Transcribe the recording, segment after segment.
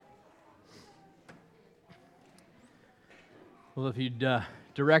Well, if you'd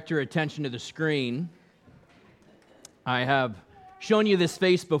direct your attention to the screen, I have shown you this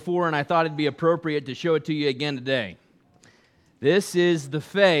face before, and I thought it'd be appropriate to show it to you again today. This is the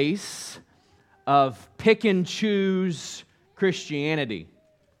face of pick-and-choose Christianity,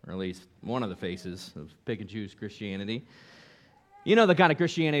 or at least one of the faces of pick-and-choose Christianity. You know the kind of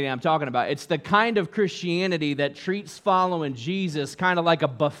Christianity I'm talking about. It's the kind of Christianity that treats following Jesus kind of like a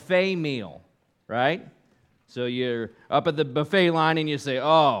buffet meal, right? So you're up at the buffet line and you say,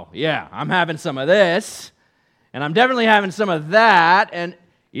 oh, yeah, I'm having some of this, and I'm definitely having some of that, and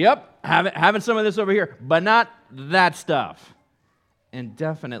yep, having some of this over here, but not that stuff, and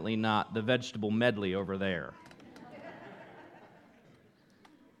definitely not the vegetable medley over there.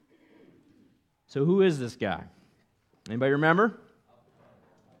 So who is this guy? Anybody remember?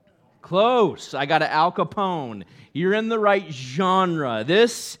 Close. I got an Al Capone. You're in the right genre.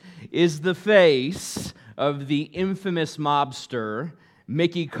 This is the face of the infamous mobster,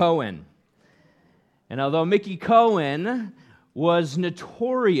 Mickey Cohen. And although Mickey Cohen was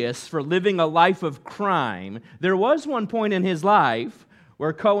notorious for living a life of crime, there was one point in his life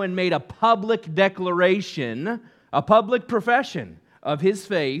where Cohen made a public declaration, a public profession of his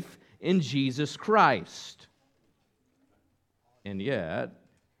faith in Jesus Christ. And yet,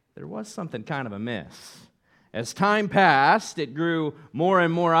 there was something kind of amiss. As time passed, it grew more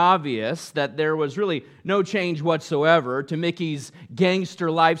and more obvious that there was really no change whatsoever to Mickey's gangster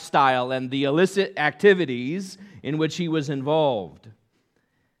lifestyle and the illicit activities in which he was involved.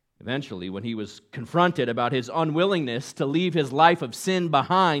 Eventually, when he was confronted about his unwillingness to leave his life of sin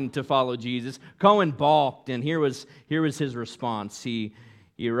behind to follow Jesus, Cohen balked, and here was his response. He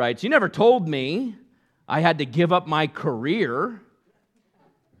writes, "You never told me I had to give up my career.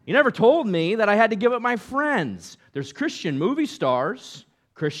 You never told me that I had to give up my friends. There's Christian movie stars,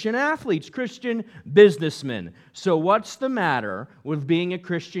 Christian athletes, Christian businessmen. So what's the matter with being a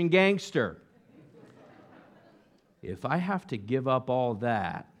Christian gangster? If I have to give up all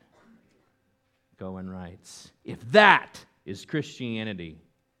that," Cohen writes, "if that is Christianity,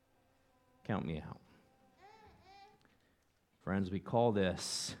 count me out." Friends, we call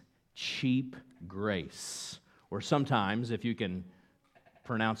this cheap grace, or sometimes, if you can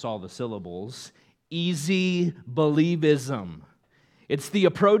pronounce all the syllables, easy believism. It's the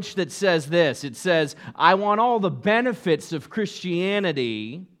approach that says this. It says, I want all the benefits of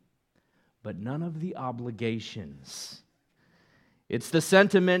Christianity, but none of the obligations. It's the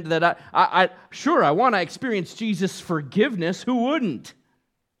sentiment that I want to experience Jesus' forgiveness. Who wouldn't?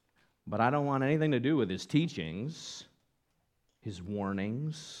 But I don't want anything to do with his teachings, his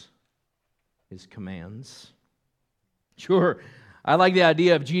warnings, his commands. Sure, I like the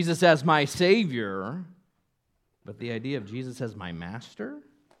idea of Jesus as my Savior, but the idea of Jesus as my Master,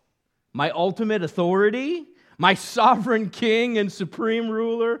 my ultimate authority, my sovereign King and supreme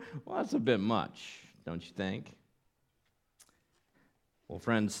ruler, well, that's a bit much, don't you think? Well,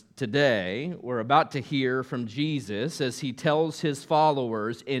 friends, today we're about to hear from Jesus as he tells his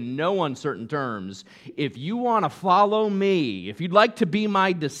followers in no uncertain terms, if you want to follow me, if you'd like to be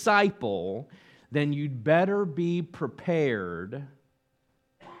my disciple, then you'd better be prepared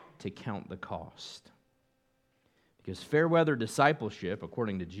to count the cost. Because fair weather discipleship,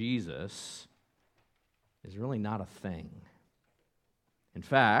 according to Jesus, is really not a thing. In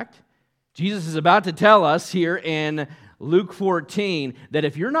fact, Jesus is about to tell us here in Luke 14 that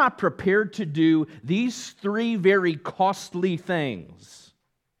if you're not prepared to do these three very costly things,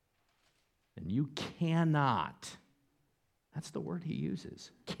 then you cannot, that's the word he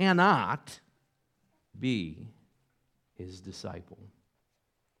uses, cannot be his disciple.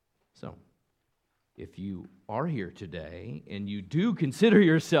 So, if you are here today and you do consider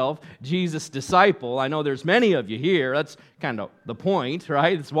yourself Jesus' disciple, I know there's many of you here, that's kind of the point,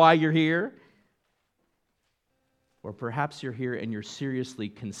 right? That's why you're here. Or perhaps you're here and you're seriously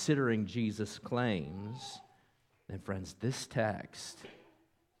considering Jesus' claims, then friends, this text,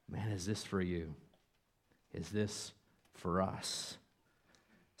 man, is this for you? Is this for us?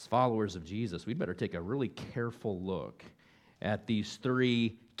 As followers of Jesus, we better take a really careful look at these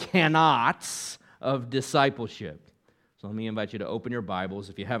three cannots of discipleship. So let me invite you to open your Bibles,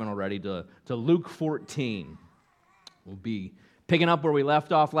 if you haven't already, to Luke 14. We'll be picking up where we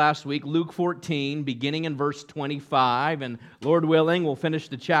left off last week, Luke 14, beginning in verse 25, and Lord willing, we'll finish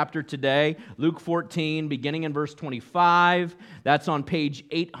the chapter today. Luke 14, beginning in verse 25. That's on page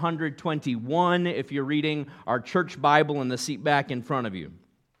 821 if you're reading our church Bible in the seat back in front of you.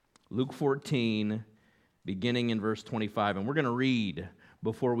 Luke 14, beginning in verse 25. And we're going to read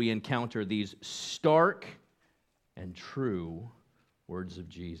before we encounter these stark and true words of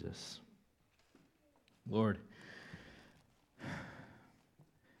Jesus. Lord,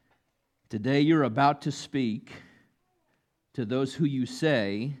 Today you're about to speak to those who you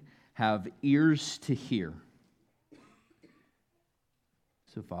say have ears to hear.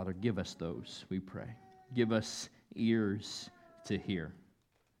 So, Father, give us those, we pray. Give us ears to hear.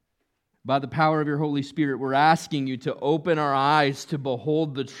 By the power of your Holy Spirit, we're asking you to open our eyes to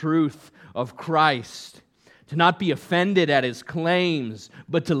behold the truth of Christ, to not be offended at his claims,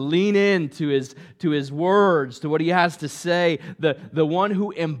 but to lean into his words, to what he has to say, the one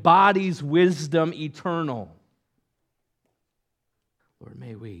who embodies wisdom eternal. Lord,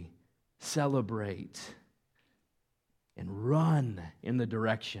 may we celebrate and run in the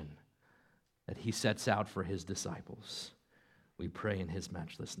direction that he sets out for his disciples. We pray in his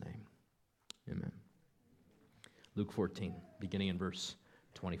matchless name. Amen. Luke 14, beginning in verse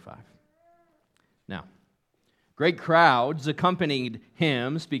 25. Now, great crowds accompanied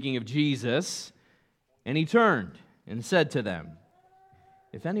him, speaking of Jesus, and he turned and said to them,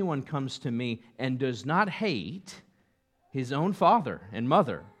 "If anyone comes to me and does not hate his own father and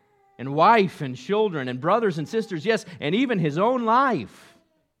mother and wife and children and brothers and sisters, yes, and even his own life,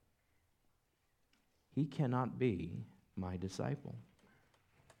 he cannot be my disciple.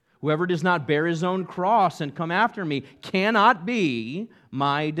 Whoever does not bear his own cross and come after me cannot be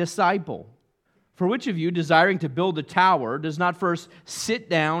my disciple. For which of you, desiring to build a tower, does not first sit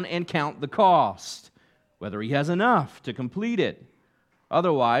down and count the cost, whether he has enough to complete it?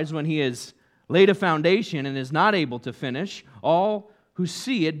 Otherwise, when he has laid a foundation and is not able to finish, all who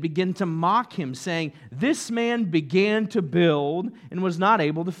see it begin to mock him, saying, 'This man began to build and was not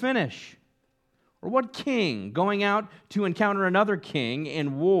able to finish.' Or what king, going out to encounter another king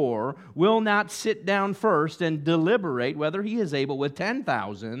in war, will not sit down first and deliberate whether he is able with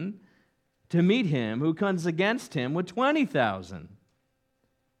 10,000 to meet him who comes against him with 20,000?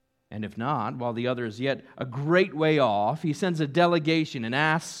 And if not, while the other is yet a great way off, he sends a delegation and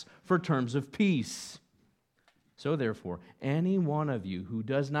asks for terms of peace. So therefore, any one of you who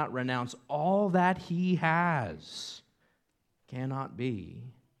does not renounce all that he has cannot be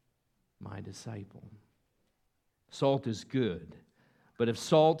my disciple. Salt is good, but if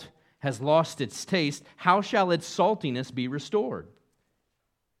salt has lost its taste, how shall its saltiness be restored?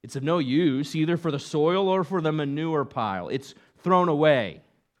 It's of no use either for the soil or for the manure pile. It's thrown away.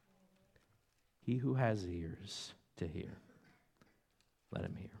 He who has ears to hear, let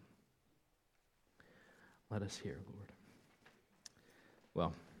him hear." Let us hear, Lord.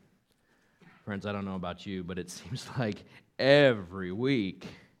 Well, friends, I don't know about you, but it seems like every week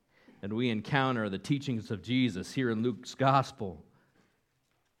that we encounter the teachings of Jesus here in Luke's gospel,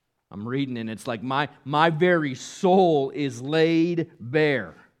 I'm reading and it's like my very soul is laid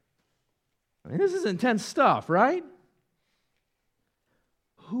bare. I mean, this is intense stuff, right?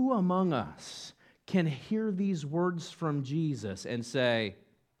 Who among us can hear these words from Jesus and say,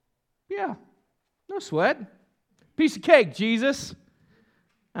 "Yeah, no sweat. Piece of cake, Jesus.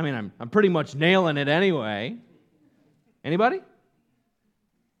 I mean, I'm pretty much nailing it anyway." Anybody?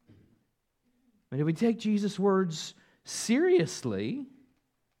 But if we take Jesus' words seriously,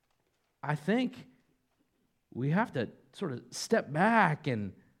 I think we have to sort of step back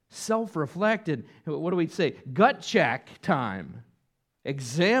and self-reflect and, what do we say? Gut check time.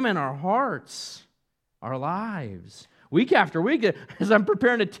 Examine our hearts, our lives. Week after week, as I'm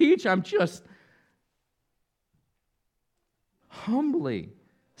preparing to teach, I'm just humbly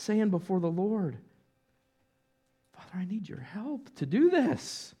saying before the Lord, "Father, I need your help to do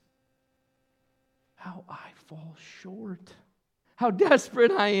this. How I fall short. How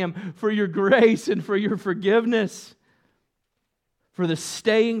desperate I am for your grace and for your forgiveness. For the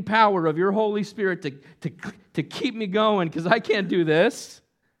staying power of your Holy Spirit to keep me going, because I can't do this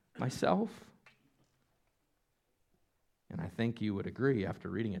myself." And I think you would agree, after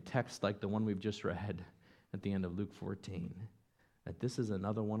reading a text like the one we've just read at the end of Luke 14, that this is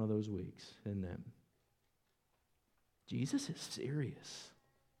another one of those weeks, isn't it? Jesus is serious.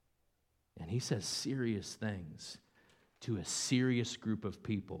 And he says serious things to a serious group of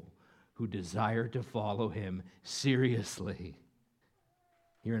people who desire to follow him seriously.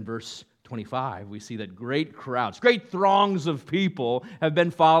 Here in verse 25, we see that great crowds, great throngs of people have been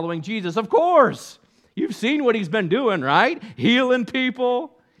following Jesus. Of course, you've seen what he's been doing, right? Healing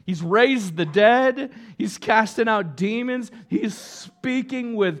people. He's raised the dead. He's casting out demons. He's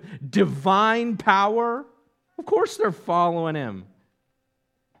speaking with divine power. Of course they're following him.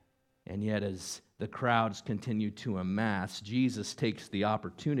 And yet, as the crowds continue to amass, Jesus takes the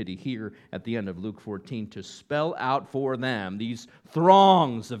opportunity here at the end of Luke 14 to spell out for them, these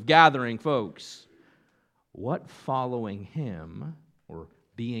throngs of gathering folks, what following him, or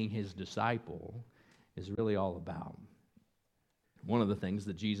being his disciple, is really all about. One of the things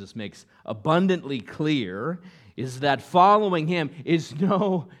that Jesus makes abundantly clear is that following him is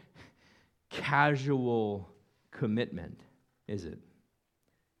no casual commitment, is it?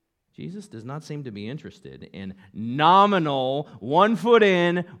 Jesus does not seem to be interested in nominal, 1 foot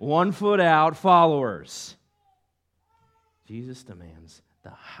in, 1 foot out followers. Jesus demands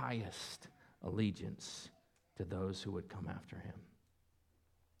the highest allegiance to those who would come after him.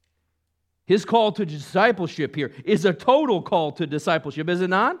 His call to discipleship here is a total call to discipleship, is it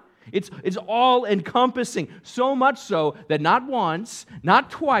not? It's all-encompassing, so much so that not once, not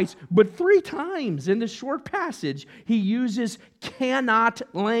twice, but 3 times in this short passage, he uses cannot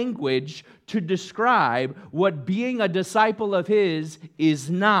language to describe what being a disciple of his is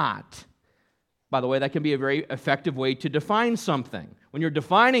not. By the way, that can be a very effective way to define something. When you're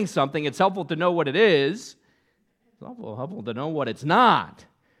defining something, it's helpful to know what it is. It's also helpful to know what it's not.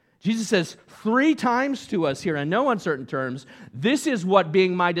 Jesus says 3 times to us here in no uncertain terms, this is what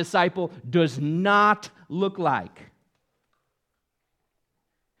being my disciple does not look like.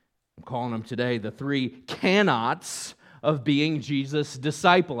 I'm calling them today the 3 cannots of being Jesus'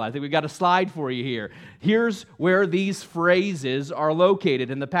 disciple. I think we've got a slide for you here. Here's where these phrases are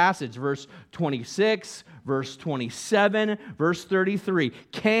located in the passage. Verse 26, verse 27, verse 33.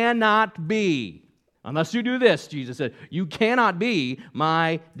 Cannot be. Unless you do this, Jesus said, you cannot be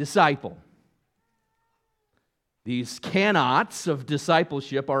my disciple. These cannots of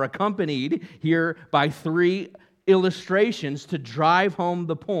discipleship are accompanied here by 3 illustrations to drive home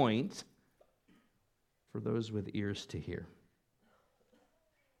the point for those with ears to hear.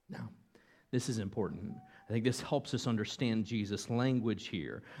 Now, this is important. I think this helps us understand Jesus' language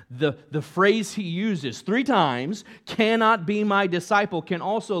here. The phrase he uses 3 times, cannot be my disciple, can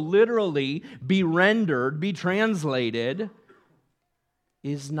also literally be rendered, be translated,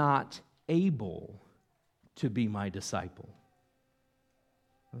 is not able to be my disciple.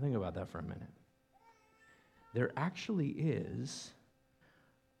 Now think about that for a minute. There actually is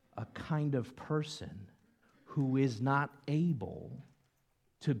a kind of person who is not able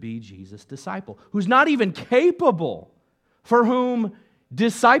to be Jesus' disciple, who's not even capable, for whom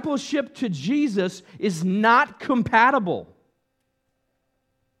discipleship to Jesus is not compatible.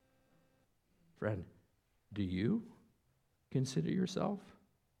 Friend, do you consider yourself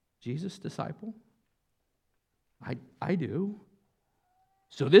Jesus' disciple? I do.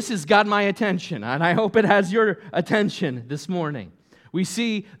 So this has got my attention, and I hope it has your attention this morning. We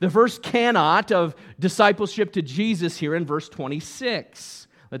see the first cannot of discipleship to Jesus here in verse 26.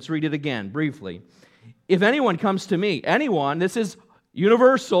 Let's read it again briefly. If anyone comes to me, anyone, this is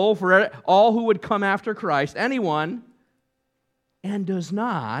universal for all who would come after Christ, anyone, and does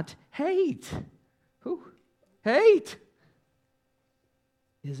not hate. Who? Hate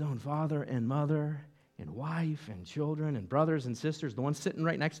his own father and mother and wife and children and brothers and sisters, the ones sitting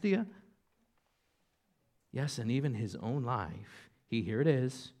right next to you. Yes, and even his own life. Here it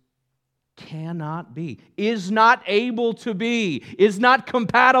is. Cannot be, is not able to be, is not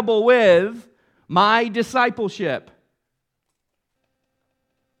compatible with my discipleship.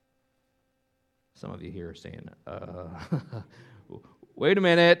 Some of you here are saying, wait a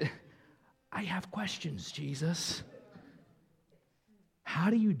minute. I have questions, Jesus. How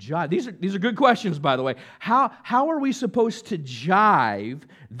do you jive? These are good questions, by the way. How are we supposed to jive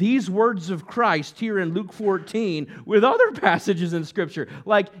these words of Christ here in Luke 14 with other passages in Scripture?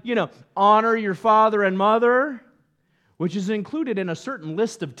 Like, honor your father and mother, which is included in a certain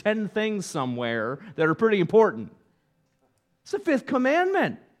list of 10 things somewhere that are pretty important. It's the 5th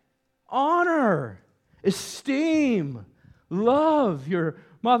commandment. Honor, esteem, love your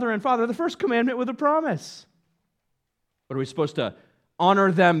mother and father. The first commandment with a promise. What are we supposed to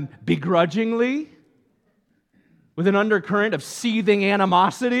honor them begrudgingly, with an undercurrent of seething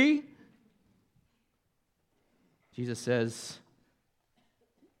animosity? Jesus says,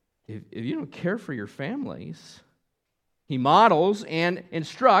 if you don't care for your families, he models and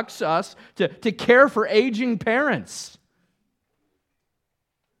instructs us to care for aging parents.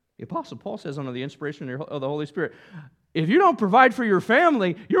 The Apostle Paul says under the inspiration of the Holy Spirit, if you don't provide for your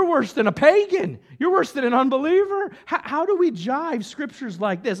family, you're worse than a pagan. You're worse than an unbeliever. How do we jive scriptures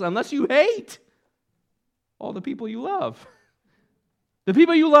like this unless you hate all the people you love? The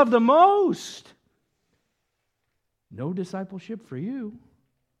people you love the most. No discipleship for you.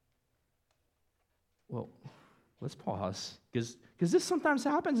 Well, let's pause, because this sometimes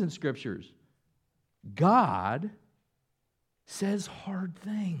happens in scriptures. God says hard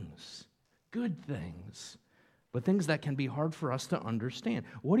things, good things, but things that can be hard for us to understand.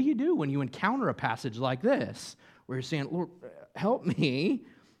 What do you do when you encounter a passage like this, where you're saying, Lord, help me?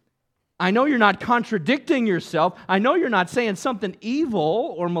 I know you're not contradicting yourself. I know you're not saying something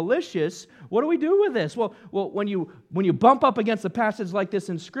evil or malicious. What do we do with this? Well, when you bump up against a passage like this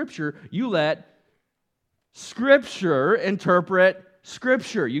in Scripture, you let Scripture interpret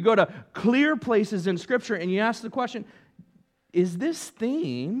Scripture. You go to clear places in Scripture and you ask the question, is this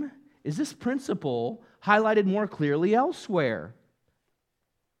theme, is this principle highlighted more clearly elsewhere?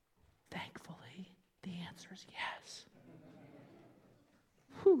 Thankfully, the answer is yes.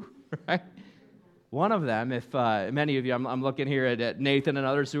 Whew, right? One of them, if many of you, I'm looking here at Nathan and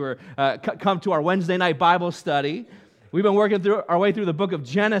others who are come to our Wednesday night Bible study. We've been working through our way through the book of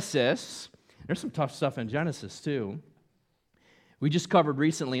Genesis. There's some tough stuff in Genesis too. We just covered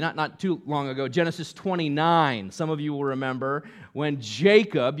recently, not too long ago, Genesis 29. Some of you will remember when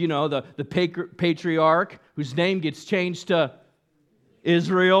Jacob, the patriarch whose name gets changed to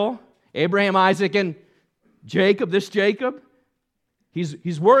Israel, Abraham, Isaac, and Jacob, this Jacob,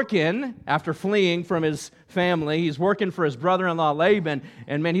 he's working after fleeing from his family. He's working for his brother-in-law Laban,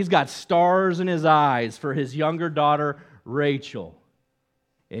 and man, he's got stars in his eyes for his younger daughter Rachel.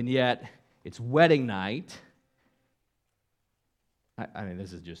 And yet, it's wedding night. I mean,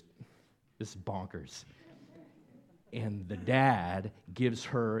 this is bonkers. And the dad gives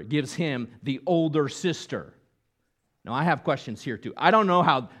him the older sister. Now, I have questions here too. I don't know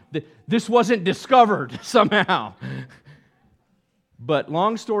how this wasn't discovered somehow. But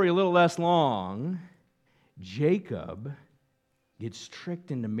long story, a little less long, Jacob gets tricked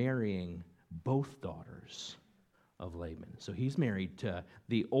into marrying both daughters of Laban. So he's married to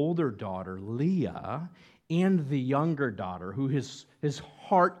the older daughter, Leah, and the younger daughter, who his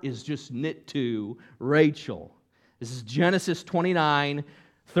heart is just knit to, Rachel. This is Genesis 29,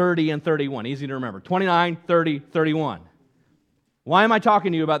 30, and 31. Easy to remember. 29, 30, 31. Why am I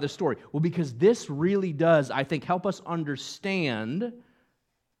talking to you about this story? Well, because this really does, I think, help us understand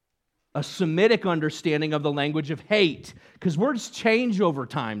a Semitic understanding of the language of hate. Because words change over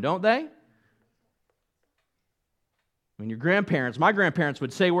time, don't they? I mean, my grandparents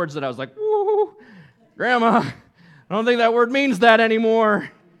would say words that I was like, woo, Grandma, I don't think that word means that anymore.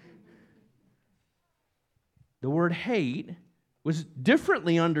 The word hate was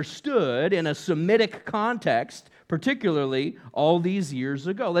differently understood in a Semitic context, particularly all these years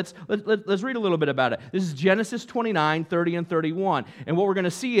ago. Let's read a little bit about it. This is Genesis 29, 30, and 31. And what we're going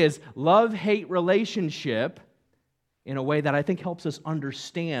to see is love-hate relationship in a way that I think helps us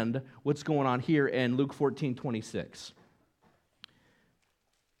understand what's going on here in Luke 14, 26.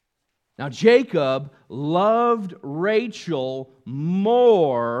 Now, Jacob loved Rachel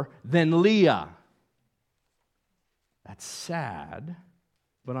more than Leah. That's sad,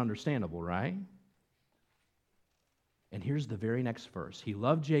 but understandable, right? And here's the very next verse. He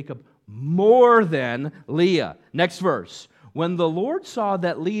loved Jacob more than Leah. Next verse. When the Lord saw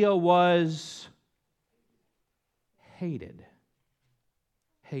that Leah was hated,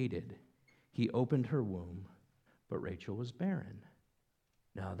 he opened her womb, but Rachel was barren.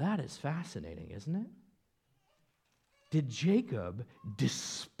 Now that is fascinating, isn't it? Did Jacob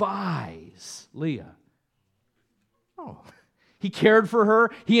despise Leah? Oh, he cared for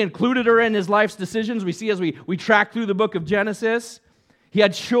her. He included her in his life's decisions. We see as we track through the book of Genesis. He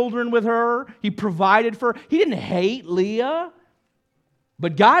had children with her. He provided for her. He didn't hate Leah.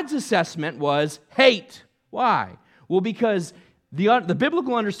 But God's assessment was hate. Why? Well, because the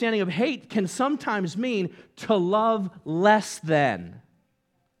biblical understanding of hate can sometimes mean to love less than.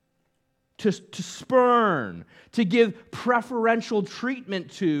 To spurn, to give preferential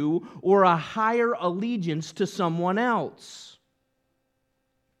treatment to, or a higher allegiance to someone else.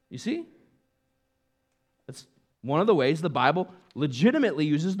 You see? That's one of the ways the Bible legitimately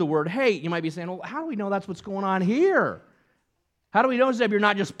uses the word hate. You might be saying, well, how do we know that's what's going on here? How do we know, Zeb, you're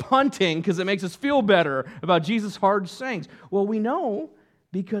not just punting because it makes us feel better about Jesus' hard sayings? Well, we know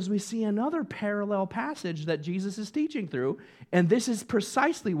because we see another parallel passage that Jesus is teaching through, and this is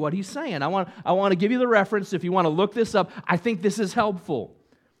precisely what he's saying. I want to give you the reference. If you want to look this up, I think this is helpful.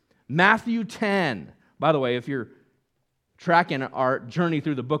 Matthew 10. By the way, if you're tracking our journey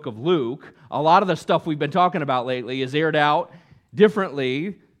through the book of Luke, a lot of the stuff we've been talking about lately is aired out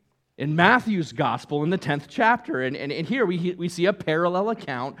differently in Matthew's gospel in the 10th chapter. And here we see a parallel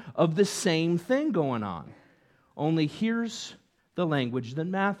account of the same thing going on. Only here's the language that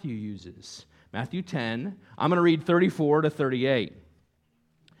Matthew uses. Matthew 10, I'm going to read 34 to 38.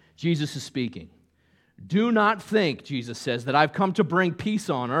 Jesus is speaking. Do not think, Jesus says, that I've come to bring peace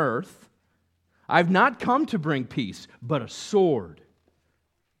on earth. I've not come to bring peace, but a sword.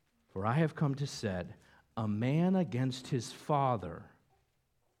 For I have come to set a man against his father,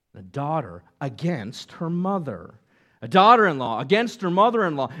 a daughter against her mother, a daughter-in-law against her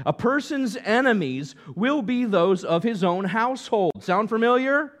mother-in-law. A person's enemies will be those of his own household. Sound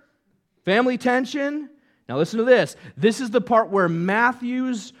familiar? Family tension? Now listen to this. This is the part where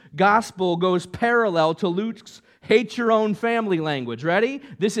Matthew's gospel goes parallel to Luke's hate your own family language. Ready?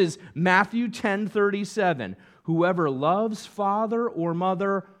 This is Matthew 10:37. Whoever loves father or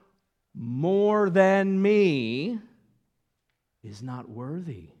mother more than me is not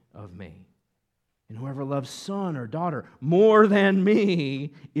worthy of me. And whoever loves son or daughter more than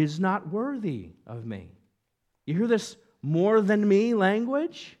me is not worthy of me. You hear this more than me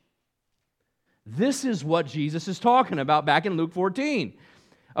language? This is what Jesus is talking about back in Luke 14.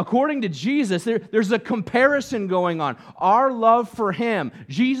 According to Jesus, there's a comparison going on. Our love for Him,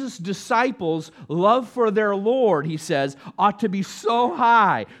 Jesus' disciples' love for their Lord, he says, ought to be so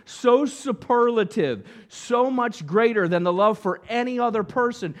high, so superlative, so much greater than the love for any other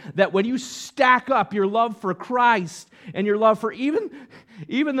person, that when you stack up your love for Christ and your love for even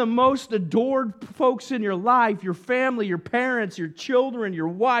the most adored folks in your life, your family, your parents, your children, your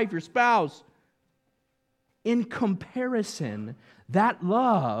wife, your spouse, in comparison, that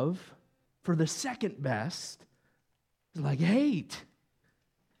love for the second best is like hate.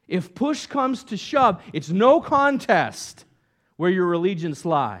 If push comes to shove, it's no contest where your allegiance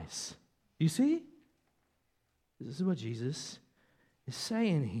lies. You see? This is what Jesus is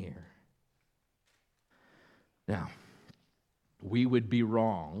saying here. Now, we would be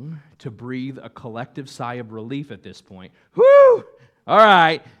wrong to breathe a collective sigh of relief at this point. Whew! All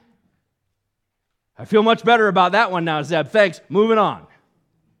right. I feel much better about that one now, Zeb. Thanks. Moving on.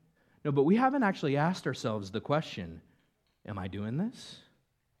 No, but we haven't actually asked ourselves the question, am I doing this?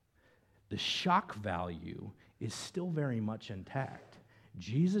 The shock value is still very much intact.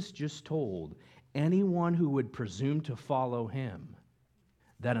 Jesus just told anyone who would presume to follow Him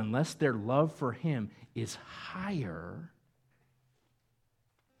that unless their love for Him is higher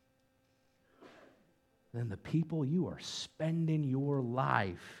than the people you are spending your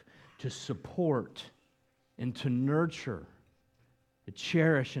life to support and to nurture, to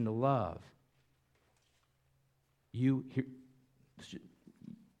cherish and to love. You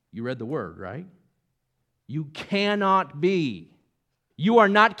read the word, right? You cannot be. You are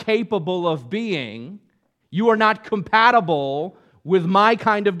not capable of being. You are not compatible with my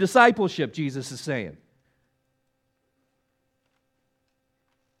kind of discipleship, Jesus is saying.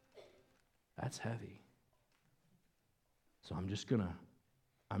 That's heavy. So I'm just going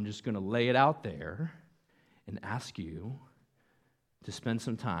to lay it out there and ask you to spend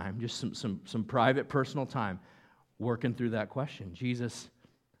some time, just some private, personal time, working through that question. Jesus,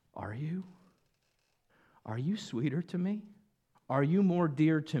 are you? Are you sweeter to me? Are you more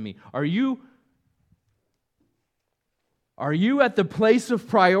dear to me? Are you at the place of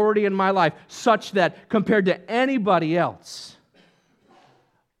priority in my life such that compared to anybody else,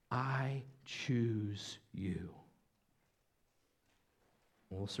 I choose you?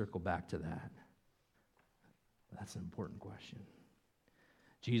 We'll circle back to that. That's an important question.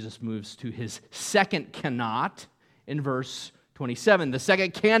 Jesus moves to his second cannot in verse 27. The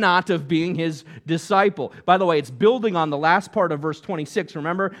second cannot of being his disciple. By the way, it's building on the last part of verse 26.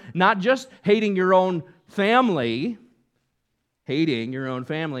 Remember, not just hating your own family,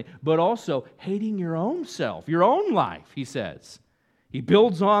 but also hating your own self, your own life, he says. He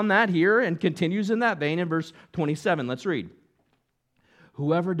builds on that here and continues in that vein in verse 27. Let's read.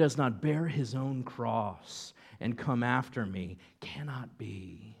 Whoever does not bear his own cross and come after me cannot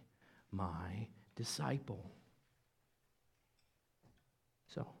be my disciple.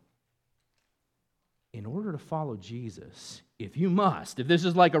 So, in order to follow Jesus, if this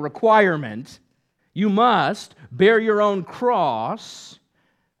is like a requirement, you must bear your own cross.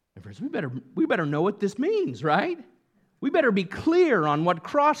 And friends, we better know what this means, right? We better be clear on what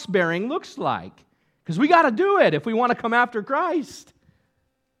cross-bearing looks like, because we got to do it if we want to come after Christ.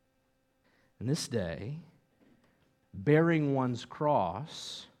 In this day, bearing one's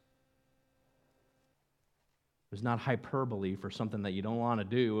cross was not hyperbole for something that you don't want to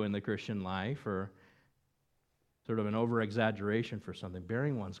do in the Christian life or sort of an over-exaggeration for something.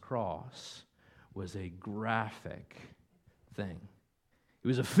 Bearing one's cross was a graphic thing. It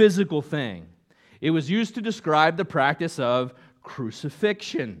was a physical thing. It was used to describe the practice of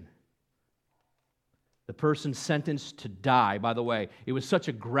crucifixion. The person sentenced to die, by the way, it was such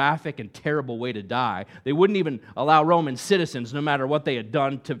a graphic and terrible way to die. They wouldn't even allow Roman citizens, no matter what they had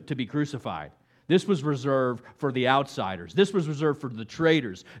done, to be crucified. This was reserved for the outsiders. This was reserved for the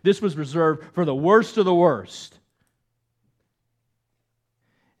traitors. This was reserved for the worst of the worst.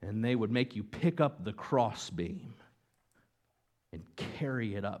 And they would make you pick up the crossbeam and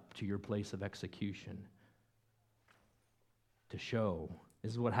carry it up to your place of execution. to show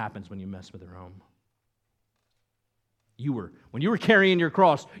this is what happens when you mess with Rome. When you were carrying your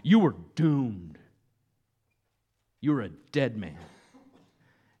cross, you were doomed. You were a dead man.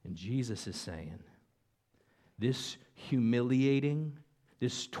 And Jesus is saying, this humiliating,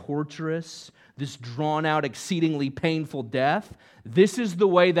 this torturous, this drawn-out, exceedingly painful death, this is the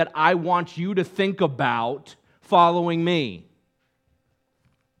way that I want you to think about following me.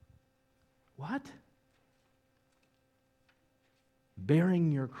 What?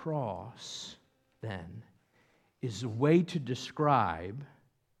 Bearing your cross, then, is a way to describe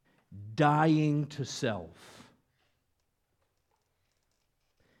dying to self.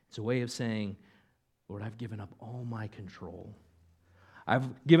 It's a way of saying, Lord, I've given up all my control.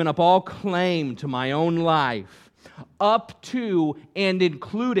 I've given up all claim to my own life, up to and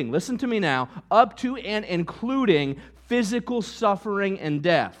including, listen to me now, up to and including physical suffering and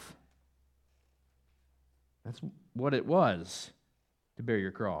death. That's what it was to bear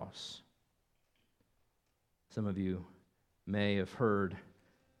your cross. Some of you may have heard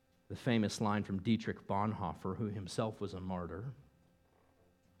the famous line from Dietrich Bonhoeffer, who himself was a martyr,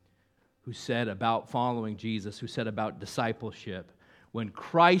 who said about following Jesus, who said about discipleship, when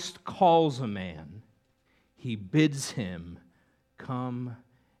Christ calls a man, he bids him come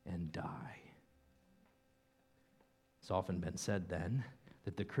and die. It's often been said then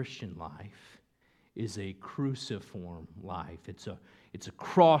that the Christian life is a cruciform life. It's a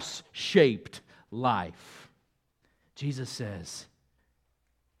cross-shaped life. Jesus says,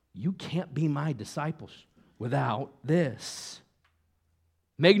 you can't be my disciples without this.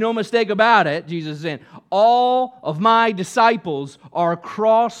 Make no mistake about it, Jesus is saying, all of my disciples are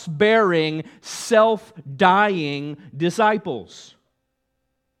cross-bearing, self-dying disciples.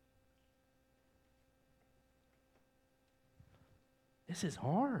 This is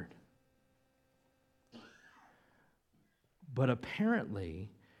hard. But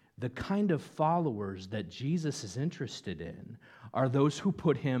apparently, the kind of followers that Jesus is interested in are those who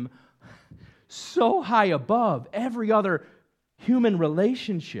put him so high above every other human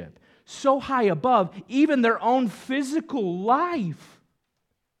relationship, so high above even their own physical life,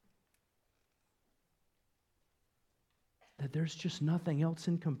 that there's just nothing else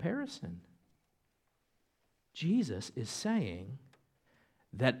in comparison. Jesus is saying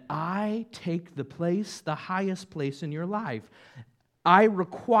that I take the highest place in your life. I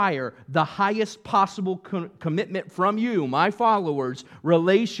require the highest possible commitment from you, my followers,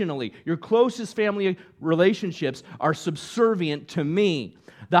 relationally. Your closest family relationships are subservient to me.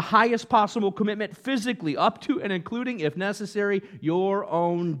 The highest possible commitment physically, up to and including, if necessary, your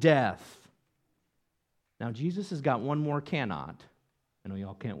own death. Now, Jesus has got one more cannot. I know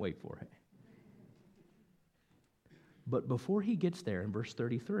y'all can't wait for it. But before he gets there in verse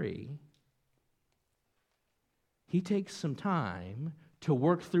 33, he takes some time to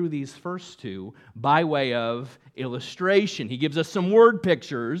work through these first two by way of illustration. He gives us some word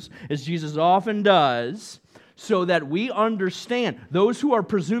pictures, as Jesus often does, so that we understand, those who are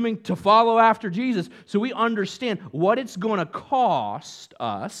presuming to follow after Jesus, so we understand what it's going to cost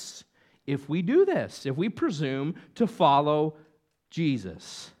us if we do this, if we presume to follow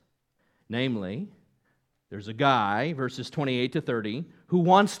Jesus. Namely, there's a guy, verses 28 to 30, who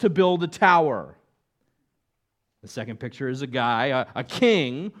wants to build a tower. The second picture is a guy, a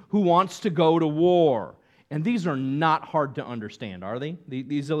king, who wants to go to war. And these are not hard to understand, are they?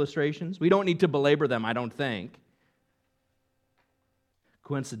 These illustrations? We don't need to belabor them, I don't think.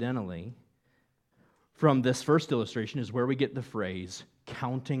 Coincidentally, from this first illustration is where we get the phrase,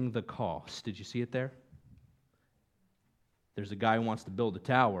 counting the cost. Did you see it there? There's a guy who wants to build a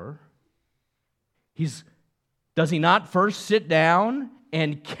tower. Does he not first sit down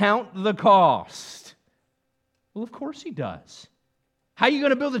and count the cost? Well, of course he does. How are you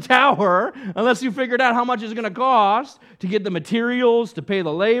going to build a tower unless you figured out how much it's going to cost to get the materials, to pay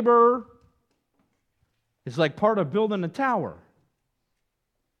the labor? It's like part of building a tower.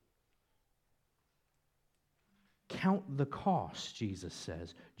 Count the cost, Jesus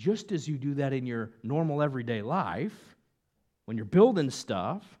says. Just as you do that in your normal everyday life, when you're building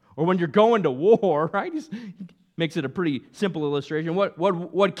stuff, or when you're going to war, right? He makes it a pretty simple illustration.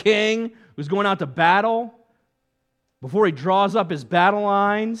 What king who's going out to battle, before he draws up his battle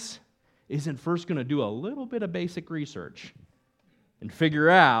lines, isn't first going to do a little bit of basic research and figure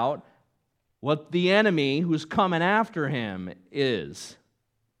out what the enemy who's coming after him is?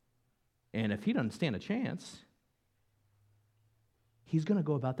 And if he doesn't stand a chance, he's going to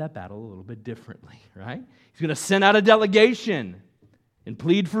go about that battle a little bit differently, right? He's going to send out a delegation and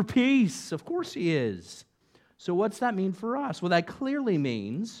plead for peace. Of course he is. So what's that mean for us? Well, that clearly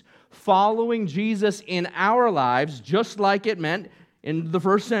means following Jesus in our lives, just like it meant in the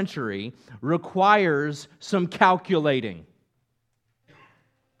first century, requires some calculating.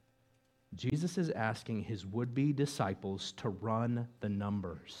 Jesus is asking his would-be disciples to run the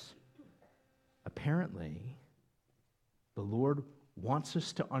numbers. Apparently, the Lord wants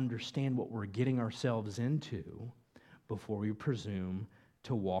us to understand what we're getting ourselves into before we presume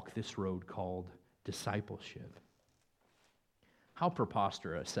to walk this road called discipleship. How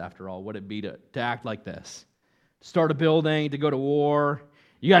preposterous, after all, would it be to act like this? Start a building, to go to war.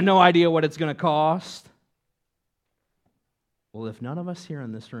 You got no idea what it's going to cost. Well, if none of us here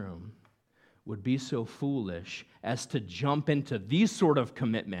in this room would be so foolish as to jump into these sort of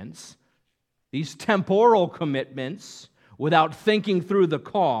commitments, these temporal commitments, without thinking through the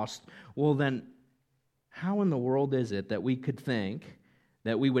cost, well then, how in the world is it that we could think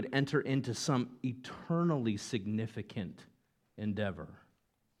that we would enter into some eternally significant endeavor,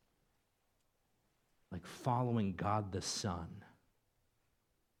 like following God the Son,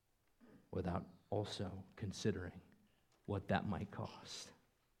 without also considering what that might cost?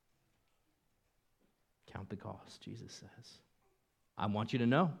 Count the cost, Jesus says. I want you to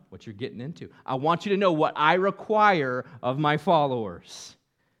know what you're getting into. I want you to know what I require of my followers.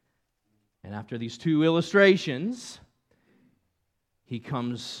 And after these two illustrations, he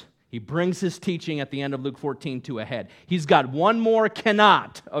brings his teaching at the end of Luke 14 to a head. He's got one more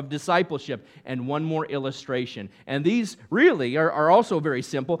cannot of discipleship and one more illustration. And these really are also very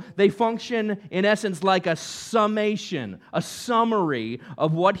simple. They function, in essence, like a summation, a summary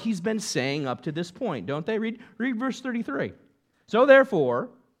of what he's been saying up to this point, don't they? Read verse 33. So therefore,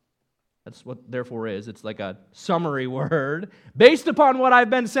 that's what therefore is. It's like a summary word. Based upon what I've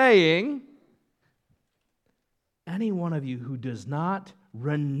been saying, any one of you who does not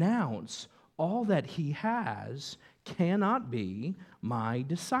renounce all that he has cannot be my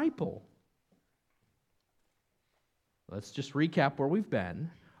disciple. Let's just recap where we've been.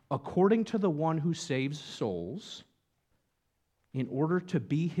 According to the one who saves souls, in order to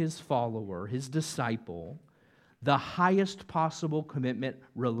be his follower, his disciple, the highest possible commitment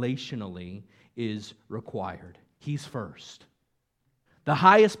relationally is required. He's first. The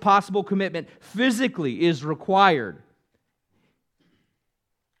highest possible commitment physically is required.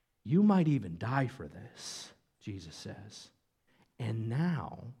 You might even die for this, Jesus says. And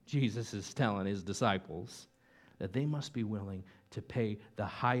now, Jesus is telling his disciples that they must be willing to pay the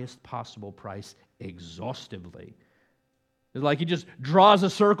highest possible price exhaustively. It's like he just draws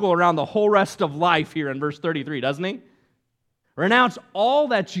a circle around the whole rest of life here in verse 33, doesn't he? Renounce all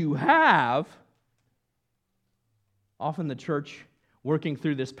that you have. Often the church, working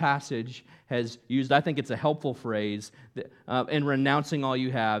through this passage, has used, I think it's a helpful phrase, in renouncing all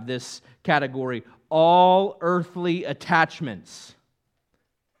you have, this category, all earthly attachments.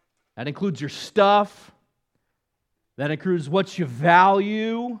 That includes your stuff. That includes what you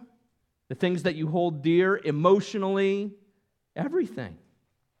value, the things that you hold dear emotionally, everything.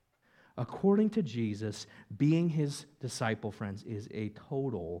 According to Jesus, being his disciple, friends, is a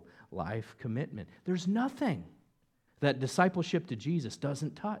total life commitment. There's nothing that discipleship to Jesus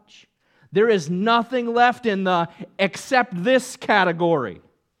doesn't touch. There is nothing left in the except this category.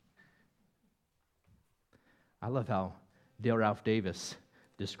 I love how Dale Ralph Davis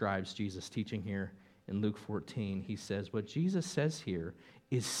describes Jesus' teaching here in Luke 14. He says, what Jesus says here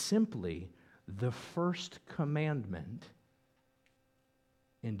is simply the first commandment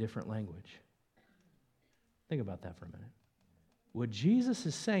in different language. Think about that for a minute. What Jesus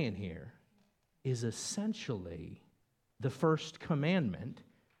is saying here is essentially the first commandment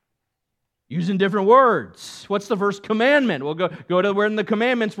using different words. What's the first commandment? We'll go to where the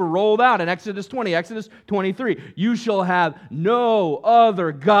commandments were rolled out in Exodus 20, Exodus 23. You shall have no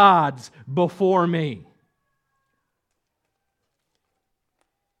other gods before me.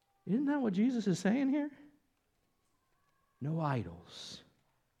 Isn't that what Jesus is saying here? No idols.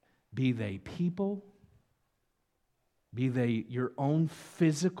 Be they people, be they your own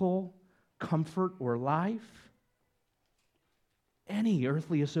physical comfort or life, any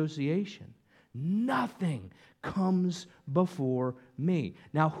earthly association. Nothing comes before me.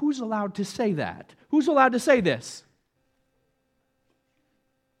 Now, who's allowed to say that? Who's allowed to say this?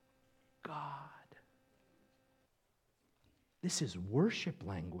 God. This is worship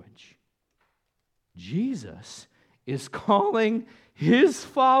language. Jesus is calling his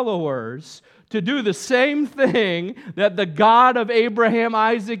followers to do the same thing that the God of Abraham,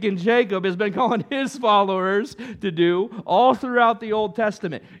 Isaac, and Jacob has been calling his followers to do all throughout the Old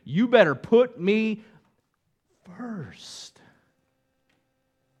Testament. You better put me first.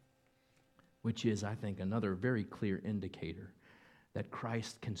 which is, I think, another very clear indicator that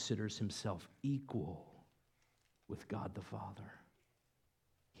Christ considers himself equal with God the Father.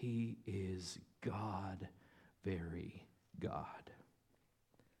 He is God, very God.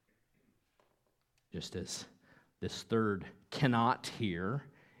 Just as this third cannot here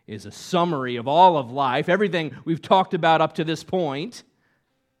is a summary of all of life, everything we've talked about up to this point,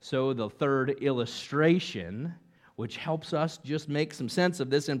 so the third illustration, which helps us just make some sense of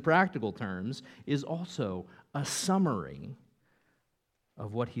this in practical terms, is also a summary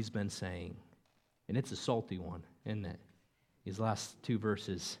of what he's been saying. And it's a salty one, isn't it? These last two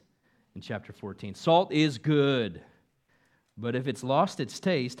verses in chapter 14. Salt is good, but if it's lost its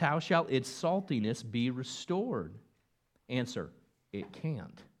taste, how shall its saltiness be restored? Answer, it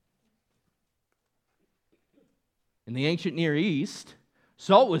can't. In the ancient Near East,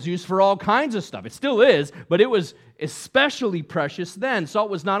 salt was used for all kinds of stuff. It still is, but it was especially precious then. Salt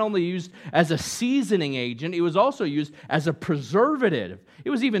was not only used as a seasoning agent, it was also used as a preservative. It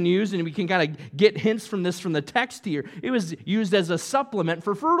was even used, and we can kind of get hints from this from the text here, it was used as a supplement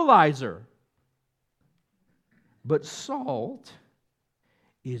for fertilizer. But salt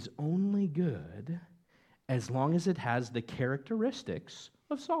is only good as long as it has the characteristics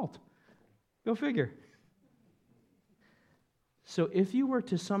of salt. Go figure. So if you were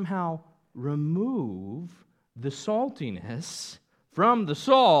to somehow remove the saltiness from the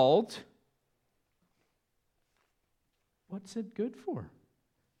salt, what's it good for?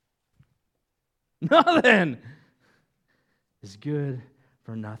 Nothing. It's good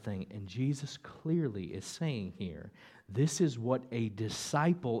for nothing. And Jesus clearly is saying here, this is what a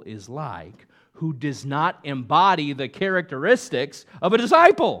disciple is like who does not embody the characteristics of a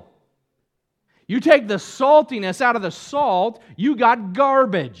disciple. You take the saltiness out of the salt, you got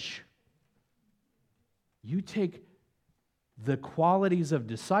garbage. You take the qualities of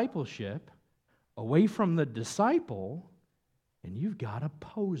discipleship away from the disciple, and you've got a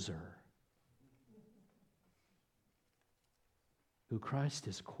poser who Christ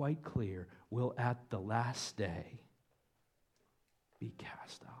is quite clear will at the last day be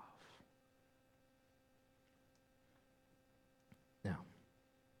cast off. Now,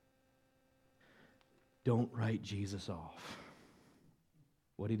 don't write Jesus off.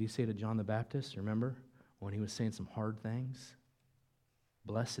 What did he say to John the Baptist? Remember when he was saying some hard things?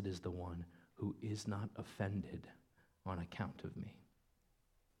 Blessed is the one who is not offended on account of me.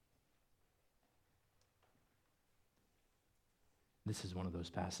 This is one of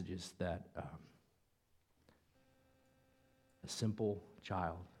those passages that a simple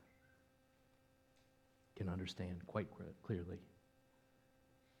child can understand quite clearly.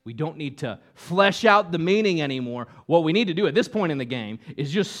 We don't need to flesh out the meaning anymore. What we need to do at this point in the game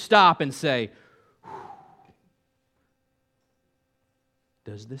is just stop and say,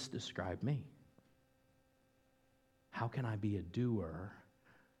 does this describe me? How can I be a doer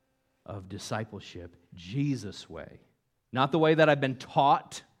of discipleship Jesus' way? Not the way that I've been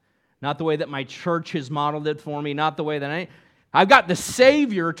taught, not the way that my church has modeled it for me, not the way that I've got the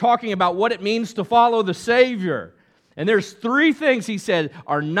Savior talking about what it means to follow the Savior. And there's three things he said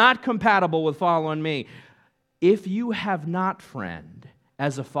are not compatible with following me. If you have not, friend,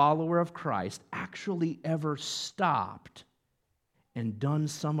 as a follower of Christ, actually ever stopped and done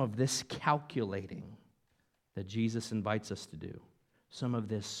some of this calculating that Jesus invites us to do, some of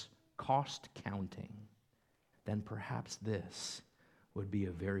this cost counting, then perhaps this would be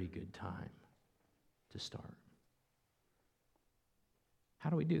a very good time to start. How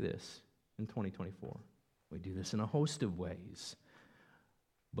do we do this in 2024? We do this in a host of ways.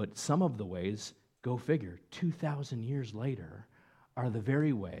 But some of the ways, go figure, 2,000 years later, are the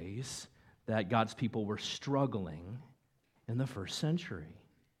very ways that God's people were struggling in the first century.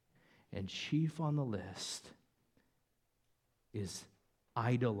 And chief on the list is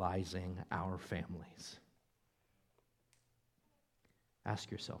idolizing our families.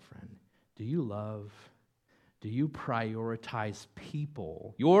 Ask yourself, friend, do you prioritize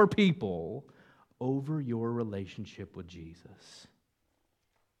people, your people, over your relationship with Jesus?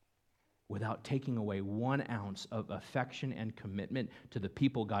 Without taking away 1 ounce of affection and commitment to the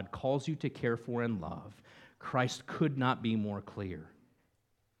people God calls you to care for and love, Christ could not be more clear.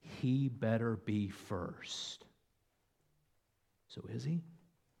 He better be first. So is he?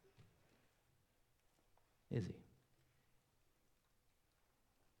 Is he?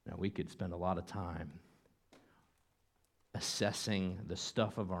 Now, we could spend a lot of time assessing the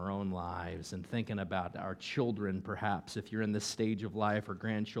stuff of our own lives and thinking about our children, perhaps, if you're in this stage of life, or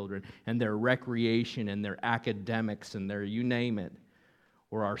grandchildren, and their recreation and their academics and their you name it,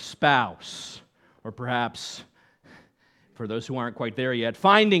 or our spouse, or perhaps For those who aren't quite there yet,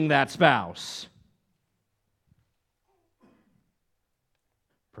 finding that spouse.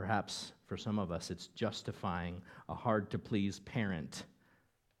 Perhaps for some of us, it's justifying a hard-to-please parent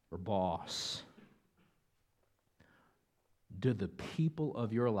or boss. Do the people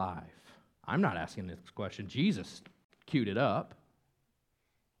of your life, I'm not asking this question, Jesus queued it up,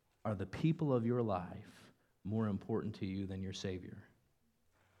 are the people of your life more important to you than your Savior?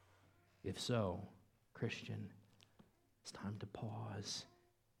 If so, Christian, it's time to pause,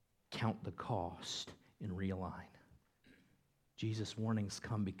 count the cost, and realign. Jesus' warnings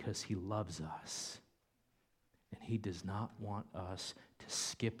come because He loves us, and He does not want us to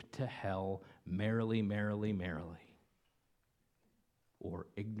skip to hell merrily, merrily, merrily, or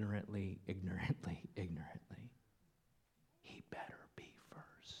ignorantly, ignorantly, ignorantly. He better be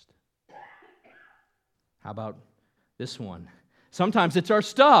first. How about this one? Sometimes it's our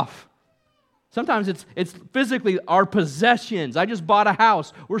stuff. Sometimes it's physically our possessions. I just bought a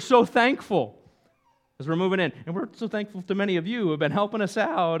house. We're so thankful as we're moving in. And we're so thankful to many of you who have been helping us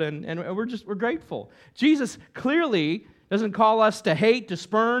out, and we're grateful. Jesus clearly doesn't call us to hate, to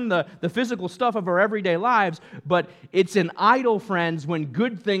spurn the physical stuff of our everyday lives, but it's an idol, friends, when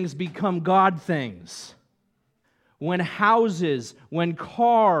good things become God things. When houses, when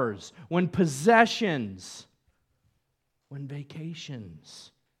cars, when possessions, when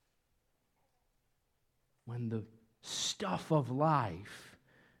vacations, when the stuff of life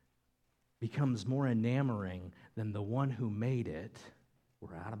becomes more enamoring than the one who made it,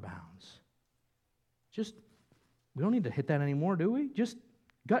 we're out of bounds. We don't need to hit that anymore, do we? Just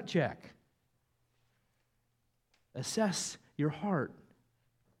gut check. Assess your heart.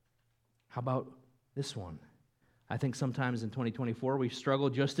 How about this one? I think sometimes in 2024 we struggle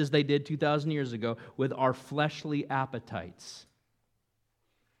just as they did 2,000 years ago with our fleshly appetites,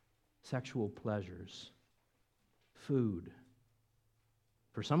 sexual pleasures, food.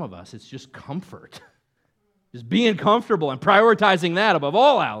 For some of us, it's just comfort. Just being comfortable and prioritizing that above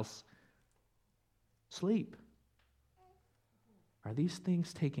all else. Sleep. Are these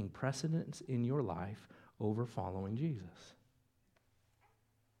things taking precedence in your life over following Jesus?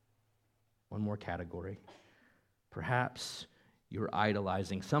 One more category. Perhaps you're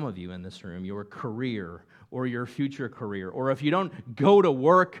idolizing, some of you in this room, your career or your future career. Or if you don't go to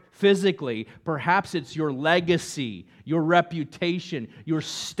work physically, perhaps it's your legacy, your reputation, your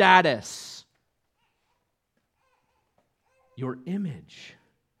status, your image.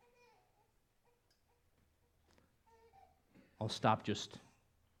 I'll stop just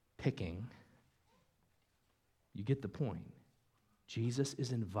picking. You get the point. Jesus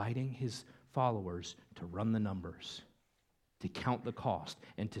is inviting His followers to run the numbers, to count the cost,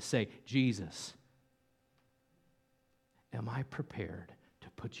 and to say, Jesus, am I prepared to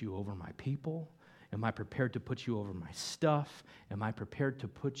put you over my people? Am I prepared to put you over my stuff? Am I prepared to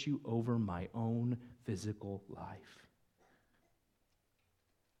put you over my own physical life?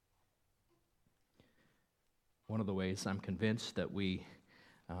 One of the ways I'm convinced that we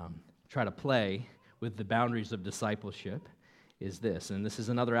try to play with the boundaries of discipleship is this, and this is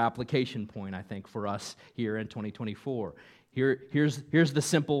another application point, I think, for us here in 2024. Here's the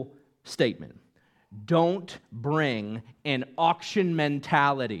simple statement. Don't bring an auction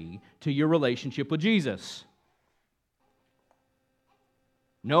mentality to your relationship with Jesus.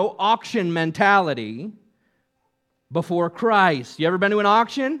 No auction mentality before Christ. You ever been to an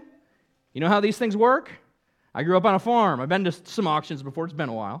auction? You know how these things work? I grew up on a farm. I've been to some auctions before. It's been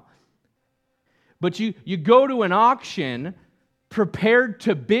a while. But you go to an auction prepared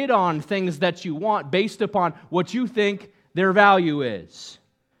to bid on things that you want based upon what you think their value is.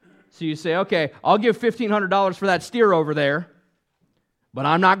 So you say, okay, I'll give $1,500 for that steer over there, but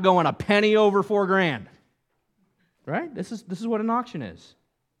I'm not going a penny over $4,000. Right? This is what an auction is.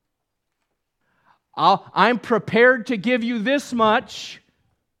 I'm prepared to give you this much,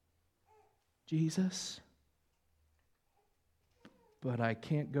 Jesus, but I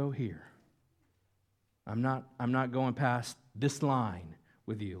can't go here. I'm not going past this line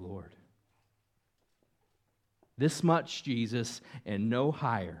with you, Lord. This much, Jesus, and no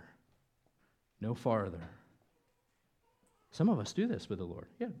higher, no farther. Some of us do this with the Lord.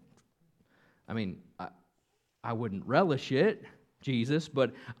 Yeah. I mean, I wouldn't relish it, Jesus,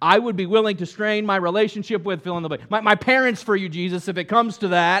 but I would be willing to strain my relationship with fill in the blank. My parents for you, Jesus, if it comes to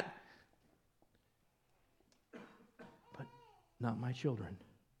that. But not my children.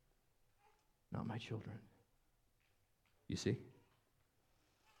 Not my children. You see?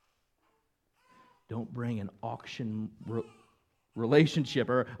 Don't bring an auction relationship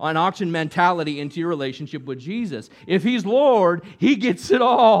or an auction mentality into your relationship with Jesus. If He's Lord, He gets it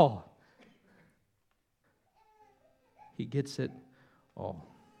all. He gets it all.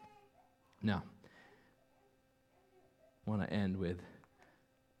 Now, I want to end with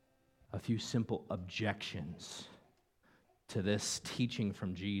a few simple objections to this teaching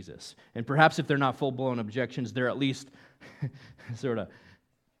from Jesus. And perhaps if they're not full-blown objections, they're at least sort of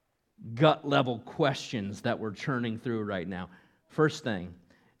gut-level questions that we're churning through right now. First thing,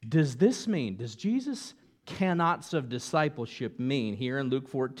 does Jesus' cannots of discipleship mean, here in Luke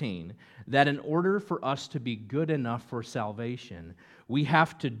 14, that in order for us to be good enough for salvation, we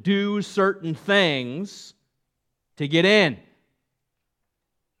have to do certain things to get in?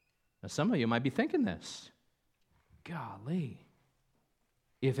 Now, some of you might be thinking this. Golly,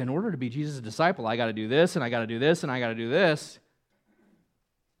 if in order to be Jesus' disciple, I got to do this, and I got to do this, and I got to do this,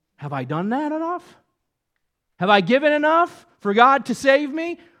 have I done that enough? Have I given enough for God to save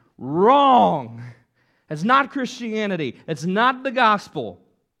me? Wrong. That's not Christianity. That's not the gospel.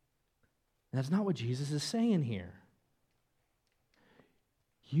 That's not what Jesus is saying here.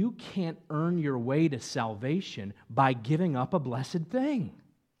 You can't earn your way to salvation by giving up a blessed thing.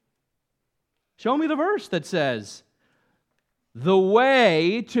 Show me the verse that says, the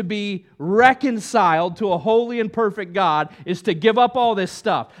way to be reconciled to a holy and perfect God is to give up all this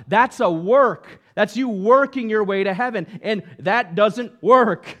stuff. That's a work. That's you working your way to heaven, and that doesn't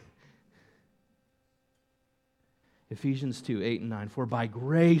work. Ephesians 2, 8 and 9, for by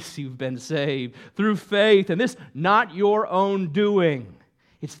grace you've been saved through faith, and this not your own doing.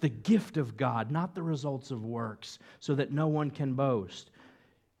 It's the gift of God, not the results of works, so that no one can boast.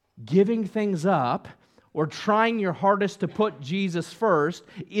 Giving things up or trying your hardest to put Jesus first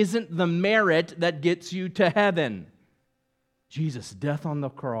isn't the merit that gets you to heaven. Jesus' death on the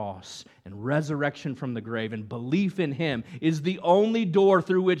cross and resurrection from the grave and belief in Him is the only door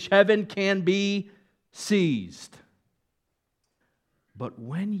through which heaven can be seized. But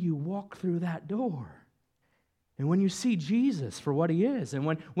when you walk through that door, and when you see Jesus for what He is,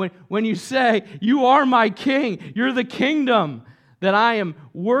 and when you say, you are my King, you're the kingdom that I am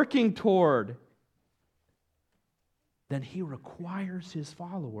working toward, then He requires His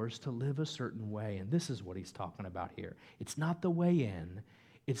followers to live a certain way. And this is what He's talking about here. It's not the way in,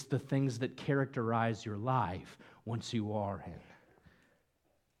 it's the things that characterize your life once you are in.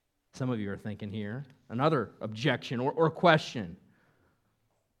 Some of you are thinking here, another objection or question.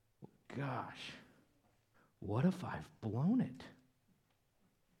 Gosh, what if I've blown it?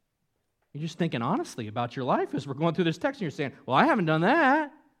 You're just thinking honestly about your life as we're going through this text, and you're saying, well, I haven't done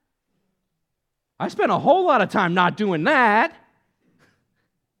that. I spent a whole lot of time not doing that.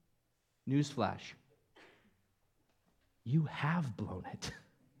 Newsflash. You have blown it.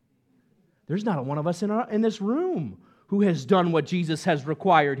 There's not one of us in this room who has done what Jesus has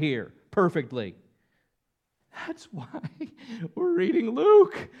required here perfectly. That's why we're reading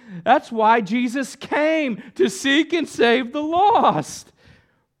Luke. That's why Jesus came to seek and save the lost.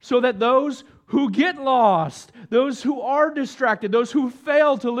 So that those who get lost, those who are distracted, those who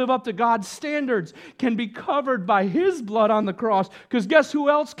fail to live up to God's standards can be covered by His blood on the cross. Because guess who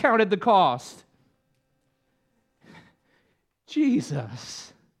else counted the cost?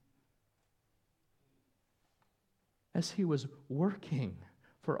 Jesus. As He was working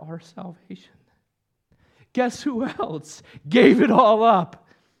for our salvation. Guess who else gave it all up?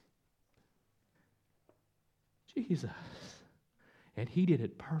 Jesus. And He did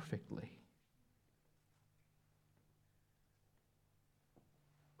it perfectly.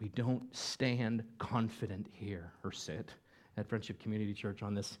 We don't stand confident here or sit at Friendship Community Church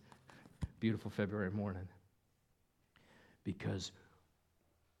on this beautiful February morning because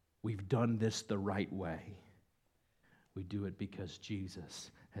we've done this the right way. We do it because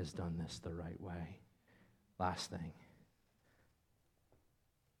Jesus has done this the right way. Last thing.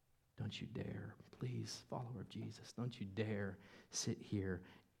 Don't you dare, please, follower of Jesus, don't you dare sit here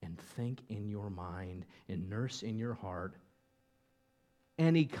and think in your mind and nurse in your heart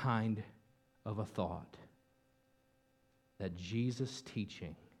any kind of a thought that Jesus'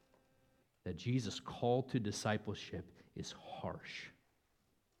 teaching, that Jesus' call to discipleship is harsh,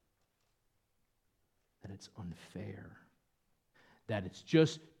 that it's unfair, that it's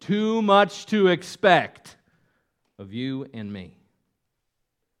just too much to expect of you and me.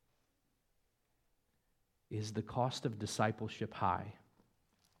 Is the cost of discipleship high?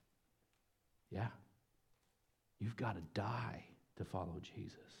 Yeah. You've got to die to follow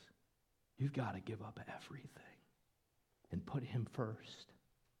Jesus. You've got to give up everything and put Him first.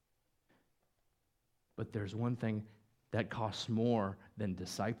 But there's one thing that costs more than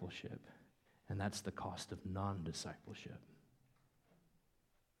discipleship, and that's the cost of non-discipleship.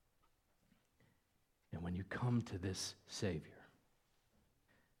 And when you come to this Savior,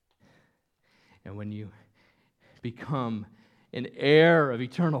 and when you become an heir of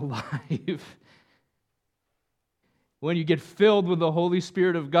eternal life. When you get filled with the Holy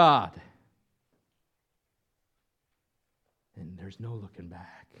Spirit of God, and there's no looking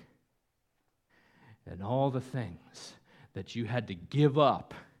back. And all the things that you had to give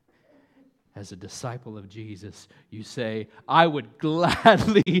up as a disciple of Jesus, you say, I would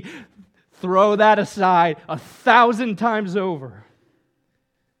gladly throw that aside 1,000 times over.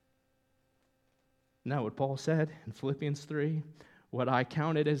 Isn't that what Paul said in Philippians 3? What I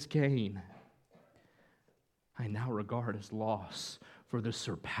counted as gain, I now regard as loss for the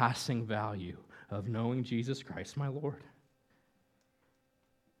surpassing value of knowing Jesus Christ, my Lord.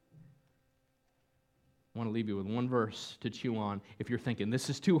 I want to leave you with one verse to chew on. If you're thinking, this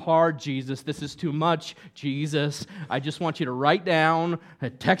is too hard, Jesus, this is too much, Jesus, I just want you to write down,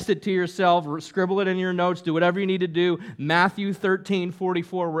 text it to yourself, scribble it in your notes, do whatever you need to do. Matthew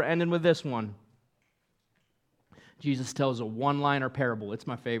 13:44, we're ending with this one. Jesus tells a one-liner parable. It's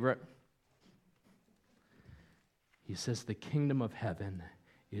my favorite. He says, the kingdom of heaven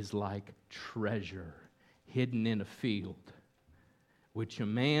is like treasure hidden in a field, which a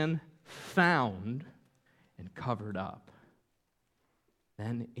man found and covered up.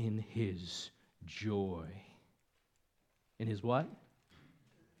 Then in his joy. In his what?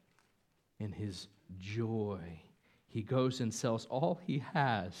 In his joy, he goes and sells all he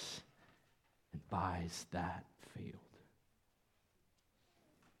has and buys that field.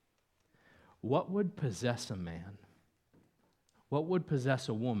 What would possess a man? What would possess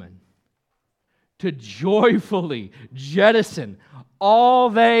a woman to joyfully jettison all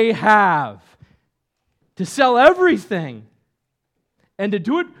they have, to sell everything, and to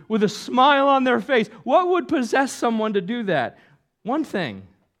do it with a smile on their face? What would possess someone to do that? One thing,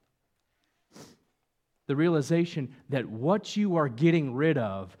 the realization that what you are getting rid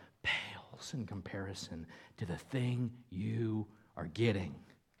of pales in comparison to the thing you are getting.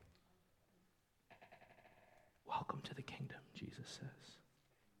 Welcome to the kingdom, Jesus says.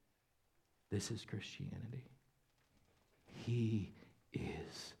 This is Christianity. He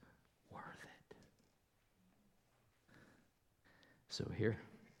is worth it. So here,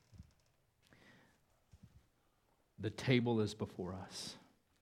 the table is before us.